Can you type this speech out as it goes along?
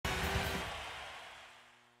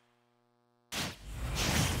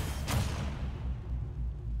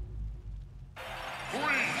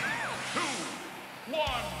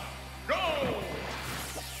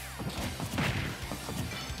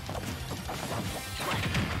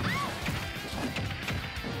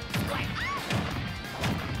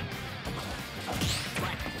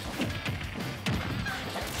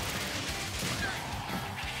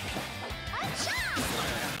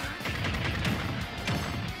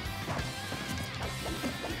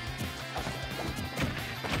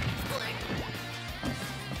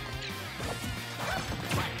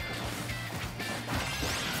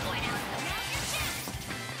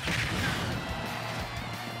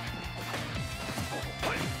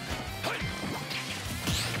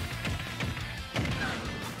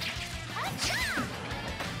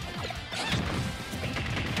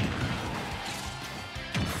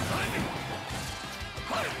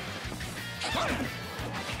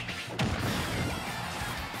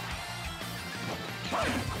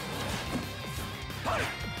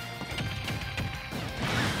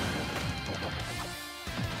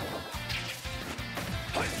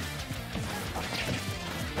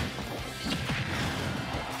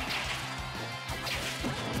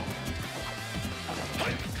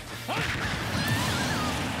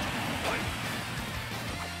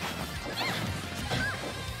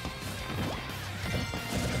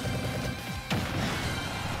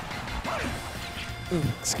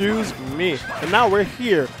Excuse me. And now we're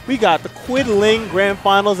here. We got the Quidd Ling Grand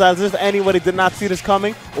Finals, as if anybody did not see this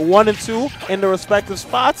coming. 1 and 2 in the respective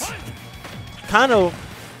spots. Kind of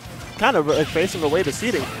like facing away the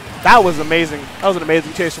seeding. That was amazing. That was an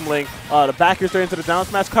amazing chase from Ling. The back air straight into the down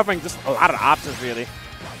smash, covering just a lot of the options, really.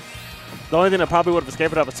 The only thing that probably would have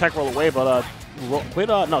escaped it was a tech roll away, but Quidd,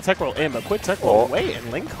 no, tech roll in, but Quidd tech roll away, and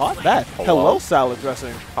Ling caught that. Hello, salad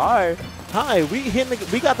dressing. Hi. Hi,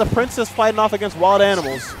 we got the princess fighting off against wild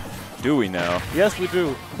animals. Do we now? Yes, we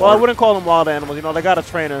do. Well, I wouldn't call them wild animals. You know, they got a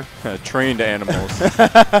trainer. Trained animals.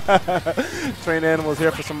 Trained animals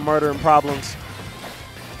here for some murder and problems.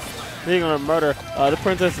 Being on a murder, the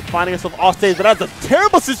princess is finding herself off stage, but that's a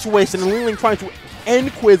terrible situation, and Ling trying to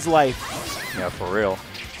end Quidd's life. Yeah, for real.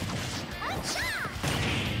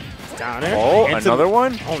 Down there. Oh, another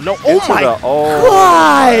one? Oh, no. Oh, my God.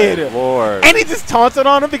 My Lord. And he just taunted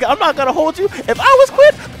on him because I'm not going to hold you. If I was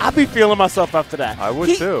Quidd, I'd be feeling myself after that. I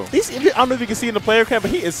would too. I don't know if you can see in the player cam, but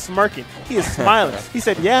he is smirking. He is smiling. He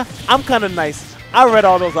said, yeah, I'm kind of nice. I read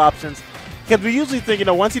all those options. Because we usually think, you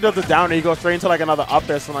know, once he does the down there, he goes straight into like another up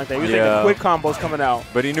there, something like that. We think the Quidd combo's coming out.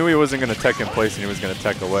 But he knew he wasn't going to tech in place and he was going to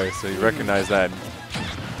tech away. So he recognized that.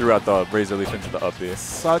 Threw out the Razor Leaf into the up B.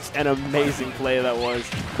 Such an amazing play that was.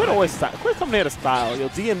 Quidd coming here to style. Yo,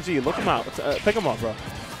 DMG, look him out. Pick him up, bro.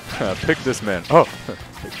 Pick this man. Oh.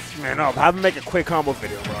 Pick this man up. Have him make a quick combo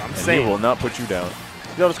video, bro. I'm saying. He will not put you down.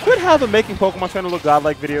 Yo, does Quidd have a making Pokemon trying to look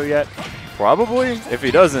godlike video yet? Probably. If he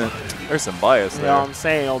doesn't, there's some bias there. Yo, I'm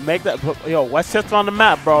saying, yo, make that. Yo, Westchester on the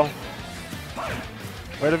map, bro.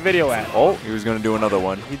 Where the video at? Oh, he was going to do another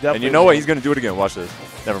one. And you know what? He's going to do it again. Watch this.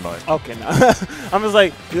 Never mind. Okay, no. I'm just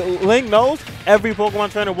like, Ling knows every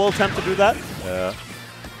Pokemon trainer will attempt to do that. Yeah.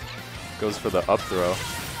 Goes for the up throw.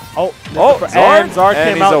 Oh, Zard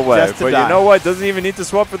came he's out away. just to But die. you know what? Doesn't even need to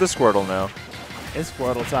swap for the Squirtle now. It's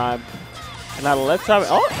Squirtle time. And now let's have it.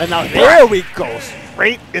 Oh, and now there we go.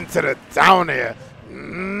 Straight into the down air.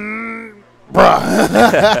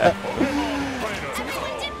 Bruh.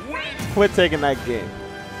 Quit taking that game.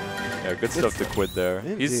 Yeah, good stuff to Quidd there.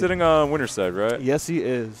 Indeed. He's sitting on winner's side, right? Yes, he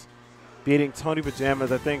is. Beating Tony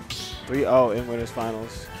Pajamas, I think, 3-0 in winners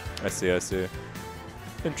finals. I see, I see.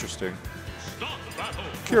 Interesting.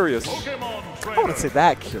 Curious. I wouldn't say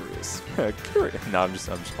that curious. Curious. No, I'm just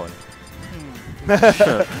playing.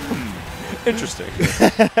 Interesting.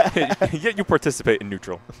 Yet you participate in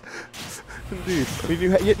neutral. Indeed.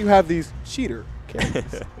 Yet you have these cheater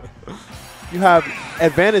characters. You have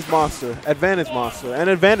Advantage Monster, Advantage Monster, and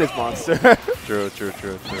Advantage Monster. True.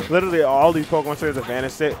 Literally, all these Pokemon trainers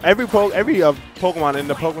Advantage state. Every Pokemon in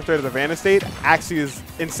the Pokemon trainers Advantage state actually is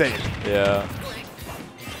insane. Yeah.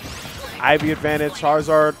 Ivy Advantage,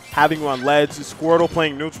 Charizard, having you on ledge, Squirtle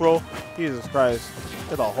playing neutral. Jesus Christ.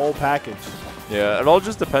 It's a whole package. Yeah, it all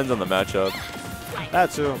just depends on the matchup.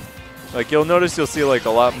 That too. Like, you'll see like a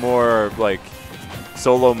lot more like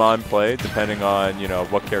solo mon play depending on, you know,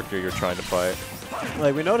 what character you're trying to fight.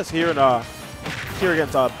 Like we noticed here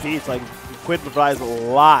against Peach, like Quidd relies a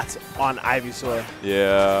lot on Ivysaur.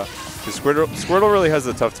 Yeah, because Squirtle really has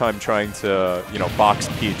a tough time trying to, you know, box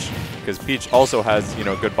Peach, because Peach also has, you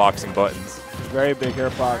know, good boxing buttons. Very big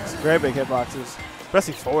hitboxes.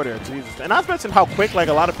 Especially forward air, Jesus. And not to mention how quick like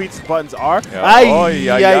a lot of Peach's buttons are.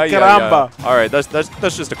 Yeah. Caramba. All right, that's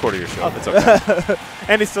just a quarter of your show. It's okay.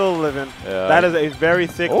 And he's still living. Yeah. That is a very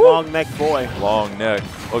thick, long neck boy. Long neck,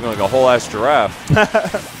 looking like a whole ass giraffe.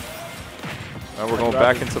 Now we're going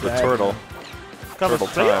back into the turtle. Coming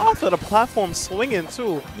straight off of the platform, swinging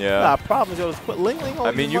too. Yeah. Got problems. Yo, just put Ling.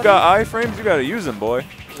 I mean, you got iframes, you got to use them, boy.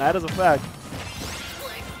 That is a fact.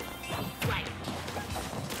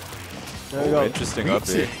 There you go. Interesting up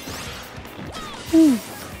B.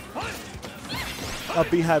 Up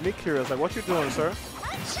B had me curious. Like, what you doing, sir?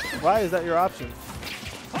 Why is that your option?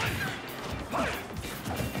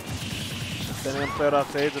 Sending him played off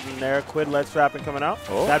stage with an air. Quidd ledge trapping coming out.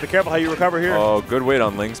 Oh. Gotta be careful how you recover here. Oh, good wait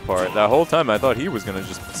on Ling's part. That whole time I thought he was going to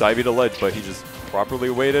just side B to ledge, but he just properly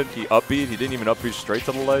waited. He upbeat. He didn't even upbeat straight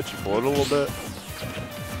to the ledge. He floated a little bit.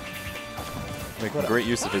 Making great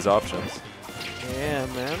use of his options. Yeah,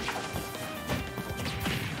 man.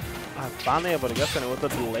 I'm finally able to get in it with a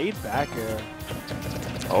delayed back air.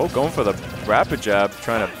 Oh, going for the rapid jab,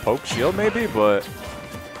 trying to poke shield maybe, but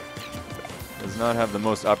does not have the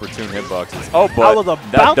most opportune hitboxes. Oh, but I was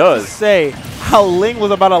about to say how Ling was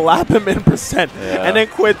about to lap him in percent, and then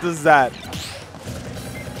Quidd does that.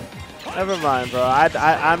 Never mind, bro.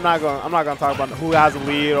 I'm not gonna talk about who has a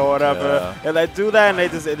lead or whatever. Yeah. And they do that, and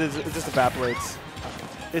it just evaporates.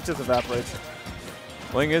 It just evaporates.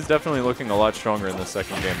 Ling is definitely looking a lot stronger in the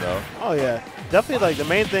second game, though. Oh, yeah. Definitely, like, the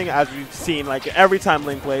main thing, as we've seen, like, every time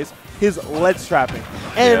Ling plays, his ledge trapping.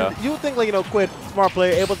 And you would think, like, you know, Quidd, smart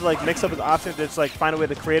player, able to, like, mix up his options to just, like, find a way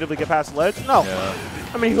to creatively get past the ledge. No. Yeah.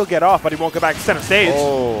 I mean, he'll get off, but he won't get back to center stage.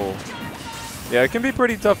 Oh. Yeah, it can be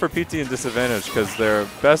pretty tough for PT and disadvantage because their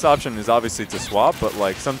best option is obviously to swap, but,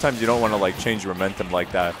 like, sometimes you don't want to, like, change your momentum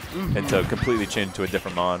like that and to completely change to a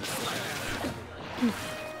different mon.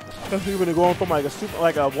 Especially when you're going from like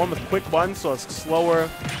a one with quick buttons, so it's slower,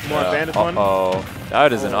 more advanced one. Oh,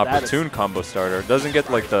 that is an opportune combo starter. Doesn't get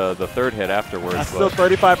like the third hit afterwards. That's still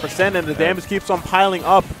 35%, and the damage keeps on piling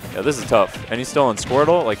up. Yeah, this is tough. And he's still on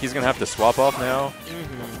Squirtle. Like he's gonna have to swap off now.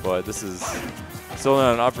 But this is still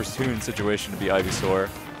not an opportune situation to be Ivysaur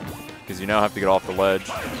because you now have to get off the ledge.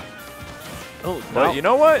 Oh, but you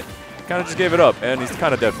know what? Kind of just gave it up, and he's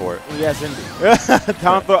kind of dead for it. Yes, indeed.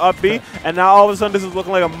 Down throw up B, and now all of a sudden this is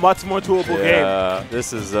looking like a much more doable game. Yeah,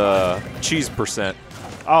 this is cheese %.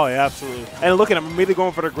 Oh, yeah, absolutely. And look at him immediately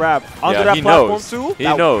going for the grab. Under yeah, that platform, too? He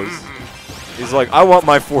knows. He's like, I want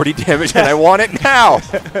my 40 damage, and I want it now.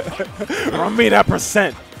 Run me that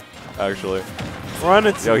 %. Actually. Run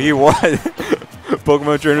it. Yo, he won.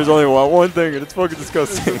 Pokemon trainers only want one thing, and it's fucking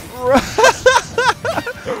disgusting.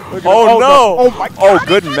 Oh, no! Oh, my God. Oh,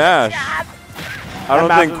 good mash. I don't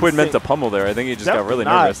think Quidd meant to pummel there. I think he just got really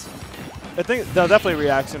nervous. I think there's definitely a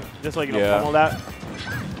reaction. Just like, you know, pummel that.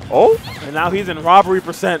 Oh! And now he's in robbery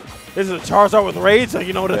 %. This is a Charizard with rage, so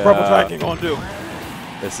you know what this Purple Dragon going to do.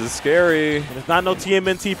 This is scary. And it's not no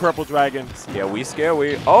TMNT Purple Dragon. Yeah, we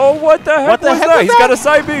scary. Oh, what the heck was that? He's got a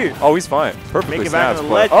side B. Oh, he's fine. Perfectly snapped.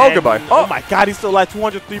 Oh, goodbye. Oh, my God, he's still at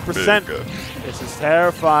 203%. This is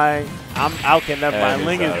terrifying. I'm out. Never mind.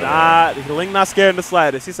 Ling is not. Ling not scared in the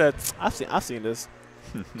slightest. He said, "I've seen this.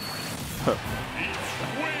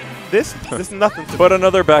 this is nothing to Put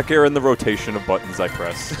another back air in the rotation of buttons I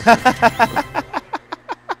press."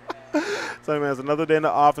 So, man, it's another day in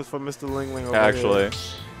the office for Mr. Ling over Actually, here.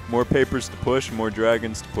 more papers to push, more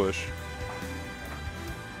dragons to push.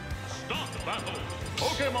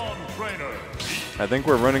 I think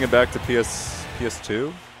we're running it back to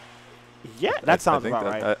PS2. Yeah, that sounds about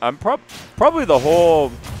right. I'm probably the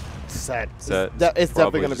whole set. It's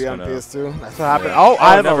definitely going to be on PS2. That's what happened. Yeah.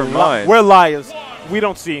 Oh, never mind. We're liars. We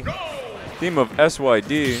don't see. Theme of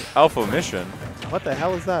SYD, Alpha Mission. What the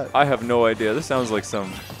hell is that? I have no idea. This sounds like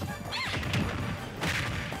some...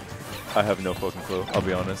 I have no fucking clue, I'll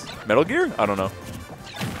be honest. Metal Gear? I don't know.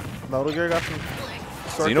 Metal Gear got some...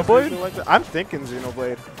 Xenoblade? Like that. I'm thinking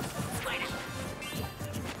Xenoblade.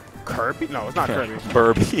 Kirby? No, it's not Kirby.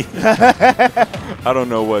 Burby. I don't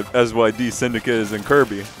know what SYD Syndicate is in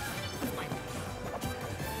Kirby.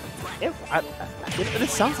 It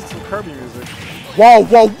sounds like some Kirby music. Whoa,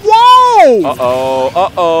 whoa, whoa! Uh-oh,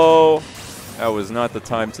 uh-oh. That was not the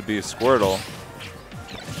time to be a Squirtle.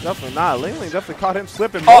 Definitely not. Ling definitely caught him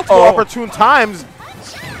slipping multiple opportune times.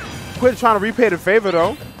 Quidd trying to repay the favor,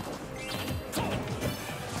 though.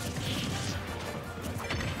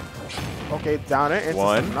 Okay, down it.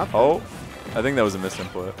 One. Oh, I think that was a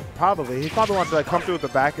misinput. Probably. He probably wants to like, come through with the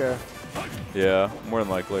back air. Yeah, more than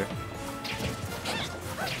likely.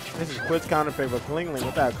 This is Quidd's counter favor. Ling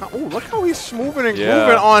with that. Oh, look how he's smoothing and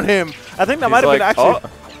grooving on him. I think that might have been actually...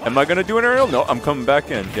 am I going to do an aerial? No, I'm coming back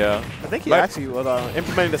in. Yeah. I think he actually was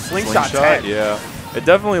implementing the slingshot tag. Yeah. It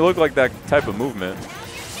definitely looked like that type of movement.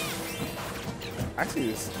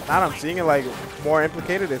 Actually, now I'm seeing it like more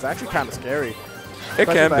implicated. It's actually kind of scary. It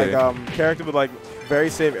can be. Like, character with like very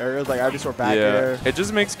safe aerials, like Ivysaur back air. It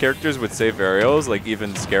just makes characters with safe aerials like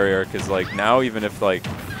even scarier because like now even if like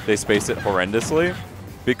they space it horrendously,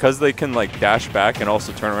 because they can like dash back and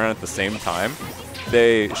also turn around at the same time,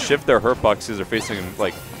 they shift their hurt boxes or facing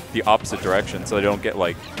like the opposite direction so they don't get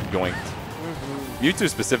like yoinked. Mewtwo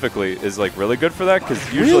specifically is like really good for that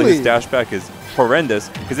because usually his dash back is horrendous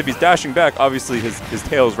because if he's dashing back, obviously his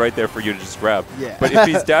tail is right there for you to just grab. Yeah. But if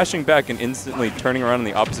he's dashing back and instantly turning around in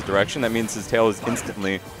the opposite direction, that means his tail is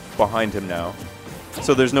instantly behind him now.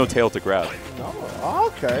 So there's no tail to grab.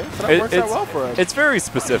 Oh, okay. So that works out well for him. It's very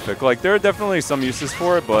specific. Like there are definitely some uses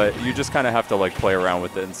for it, but you just kind of have to like play around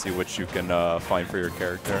with it and see what you can find for your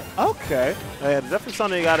character. Okay. Yeah, definitely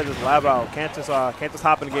something you gotta just lab out. Can't just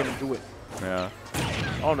hop in the game and do it. Yeah.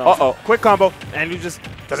 Oh no. Uh-oh. Quick combo, and you just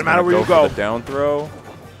doesn't matter where you go. For the down throw.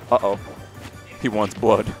 Uh-oh. He wants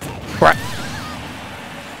blood.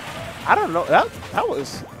 I don't know. That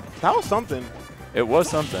was something. It was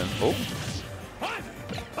something. Oh.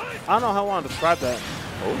 I don't know how I want to describe that.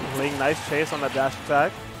 Oh, Ling, nice chase on that dash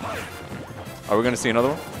attack. Are we gonna see another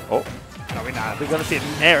one? Oh. No, we're not. We're gonna see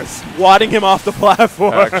Nair swatting him off the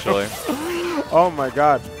platform. Actually. Oh my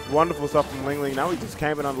God. Wonderful stuff from Ling. Now he's just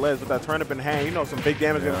camping on the ledge with that turnip in hand. You know some big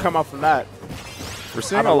damage going to come out from that. We're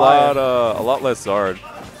seeing a lot less Zard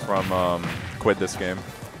from Quidd this game.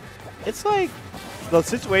 It's like the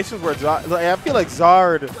situations where I feel like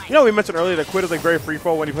Zard, you know, we mentioned earlier that Quidd is like very free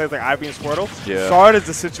flow when he plays like Ivy and Squirtle. Yeah. Zard is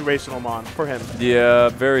the situational mon for him. Yeah,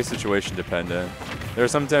 very situation dependent. There are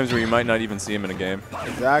some times where you might not even see him in a game.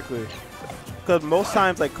 Exactly. Because most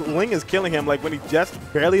times, like, Ling is killing him, like, when he just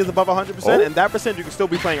barely is above 100%, and that percent, you can still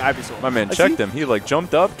be playing Ivysaur. My man checked him. He, like,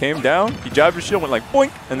 jumped up, came down, he jabbed his shield, went like,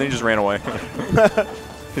 boink, and then he just ran away.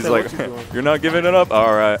 He's like, you're not giving it up?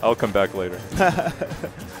 All right, I'll come back later.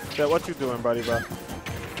 So what you doing, buddy, bro?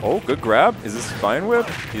 Oh, good grab. Is this Spine Whip?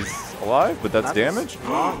 He's alive, but that's damage.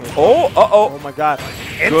 Oh, uh-oh. Oh, my God.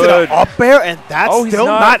 Into the up air, and that's still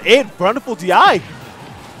not it. Wonderful DI.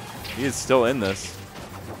 He is still in this.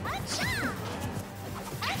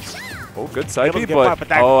 Oh, good side B, but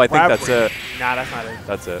I think that's it. Nah, that's not it.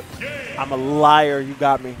 That's it. I'm a liar. You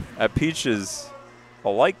got me. At Peach is a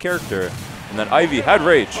light character, and then Ivy had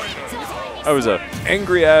rage. That was a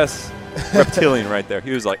angry-ass reptilian right there.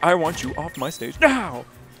 He was like, I want you off my stage now.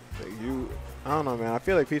 I don't know, man. I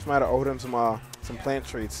feel like Peach might have owed him some plant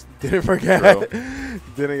treats. Didn't forget.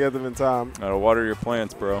 Didn't get them in time. Gotta water your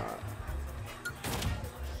plants, bro.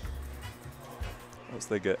 Else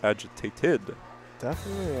they get agitated.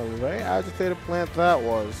 Definitely a very agitated plant that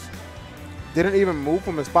was. Didn't even move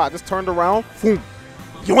from his spot. Just turned around. Boom.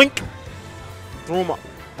 Yoink. Threw him up.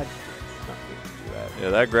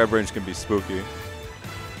 Yeah, that grab range can be spooky.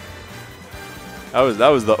 That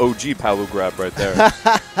was the OG Palu grab right there.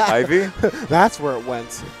 Ivy? That's where it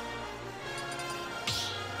went.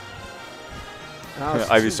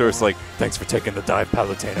 Ivysaur's like, thanks for taking the dive,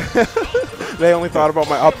 Palutena. They only thought about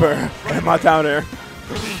my up air and my down air.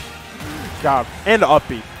 God. And the up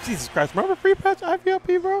B. Jesus Christ. Remember free patch Ivy up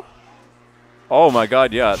B, bro? Oh my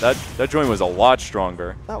God, yeah. That joint was a lot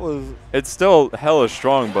stronger. That was... It's still hella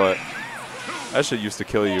strong, but that shit used to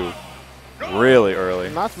kill you really early.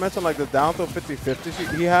 Not to mention like the down throw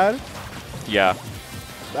 50-50 he had. Yeah.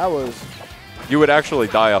 That was... You would actually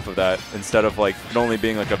die off of that instead of like it only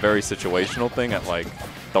being like a very situational thing at like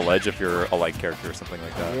the ledge if you're a light character or something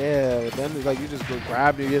like that. Yeah, but then it's like you just go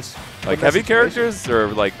grab you just... Like heavy characters or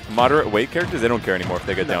like moderate weight characters, they don't care anymore if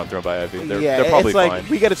they get down thrown by heavy. They're probably it's like fine.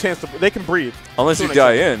 We get a chance to... They can breathe. Unless you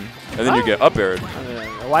die in and then you get up aired.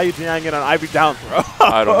 Why are you denying it on Ivy down throw?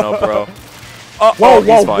 I don't know, bro.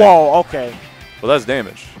 Whoa, okay. Well, that's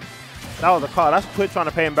damage. That was a call. That's Quidd trying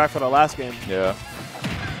to pay him back for the last game. Yeah.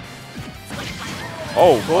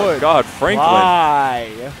 Oh, my God, Franklin.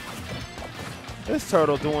 Why? This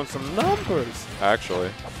turtle doing some numbers. Actually.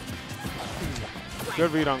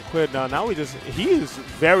 Good read on Quidd. Now he is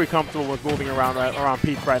very comfortable with moving around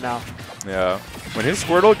Peach right now. Yeah. When his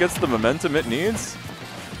Squirtle gets the momentum it needs,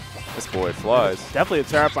 this boy flies. It's definitely a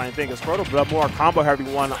terrifying thing. Squirtle, the more combo heavy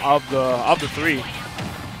one of the three.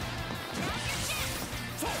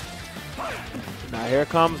 Now here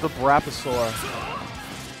comes the Brachiosaur.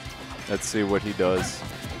 Let's see what he does.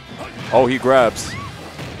 Oh, he grabs.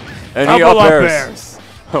 And he up airs.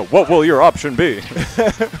 What will your option be?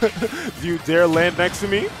 Do you dare land next to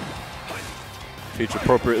me? Peach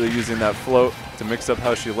appropriately using that float to mix up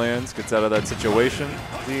how she lands, gets out of that situation.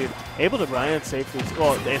 Dude, able to land safely,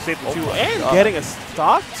 safely too, and getting a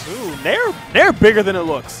stock too. They're bigger than it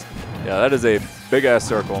looks. Yeah, that is a big-ass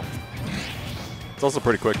circle. It's also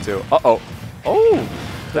pretty quick, too. Uh-oh. Oh,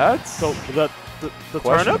 that's the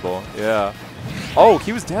questionable. Turnip? Yeah. Oh,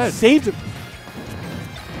 he was dead. Saved him.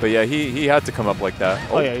 But yeah, he had to come up like that.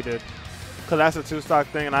 Oh yeah, he did. Because that's a two-stock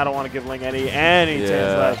thing, and I don't want to give Ling any chance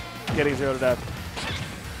left getting 0 to death.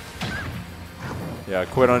 Yeah,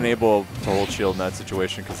 Quidd unable to hold shield in that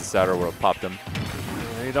situation because the Satyr would have popped him.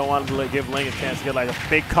 And you don't want to give Ling a chance to get like a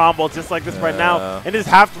big combo just like this right now. And this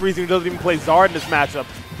is half the reason he doesn't even play Zard in this matchup.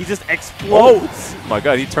 He just explodes. Oh my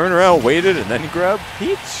God, he turned around, waited, and then he grabbed.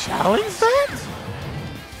 He challenged that?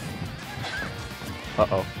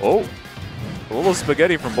 Uh-oh. Oh. A little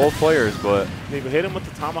spaghetti from both players, but they hit him with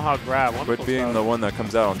the tomahawk grab. Quidd being the one that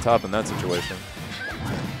comes out on top in that situation.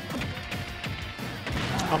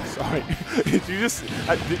 I'm sorry. Did you just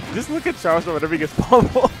look at Charles whenever he gets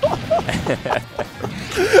pummeled?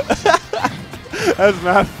 That's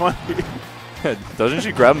not funny. Doesn't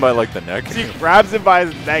she grab him by like the neck? She grabs him by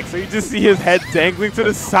his neck, so you just see his head dangling to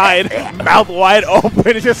the side, mouth wide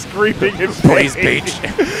open, and just screaming in Please, Peach.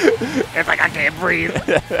 It's like I can't breathe.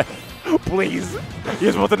 Please.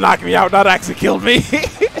 You're supposed to knock me out, not actually kill me.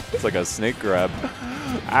 It's like a snake grab.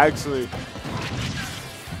 Actually.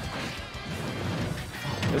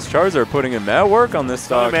 This Charizard putting in mad work on this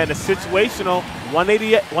stock. Man, the situational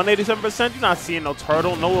 187%. You're not seeing no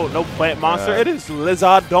turtle, no plant monster. It is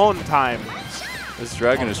Lizardon time. This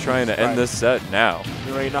dragon is trying to end this set now.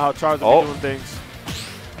 You already know how Charizard is doing things.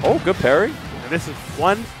 Oh, good parry. And this is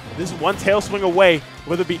one tail swing away,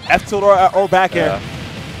 whether it be F tilt or back air.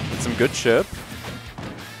 With some good chip.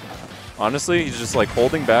 Honestly, he's just like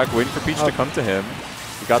holding back, waiting for Peach to come to him.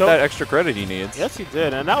 He got that extra credit he needs. Yes, he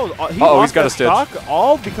did, and that was he's got a stitch. Stock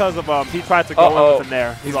all because of he tried to go in with him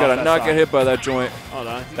there. He's got to not get hit by that joint. Hold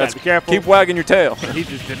on, you gotta be careful. Keep wagging your tail. He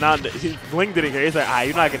just did not. Ling didn't care. He's like,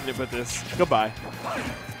 you're not getting hit with this. Goodbye.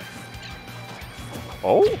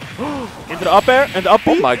 Oh, into the up air and the up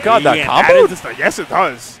B. Oh my God, that combo! Yes, it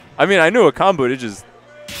does. I mean, I knew a combo. It just,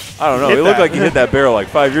 I don't know. It looked like he hit that barrel like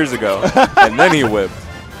 5 years ago, and then he whipped.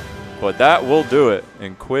 But that will do it.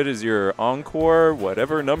 And Quidd is your Encore,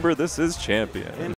 whatever number this is, champion.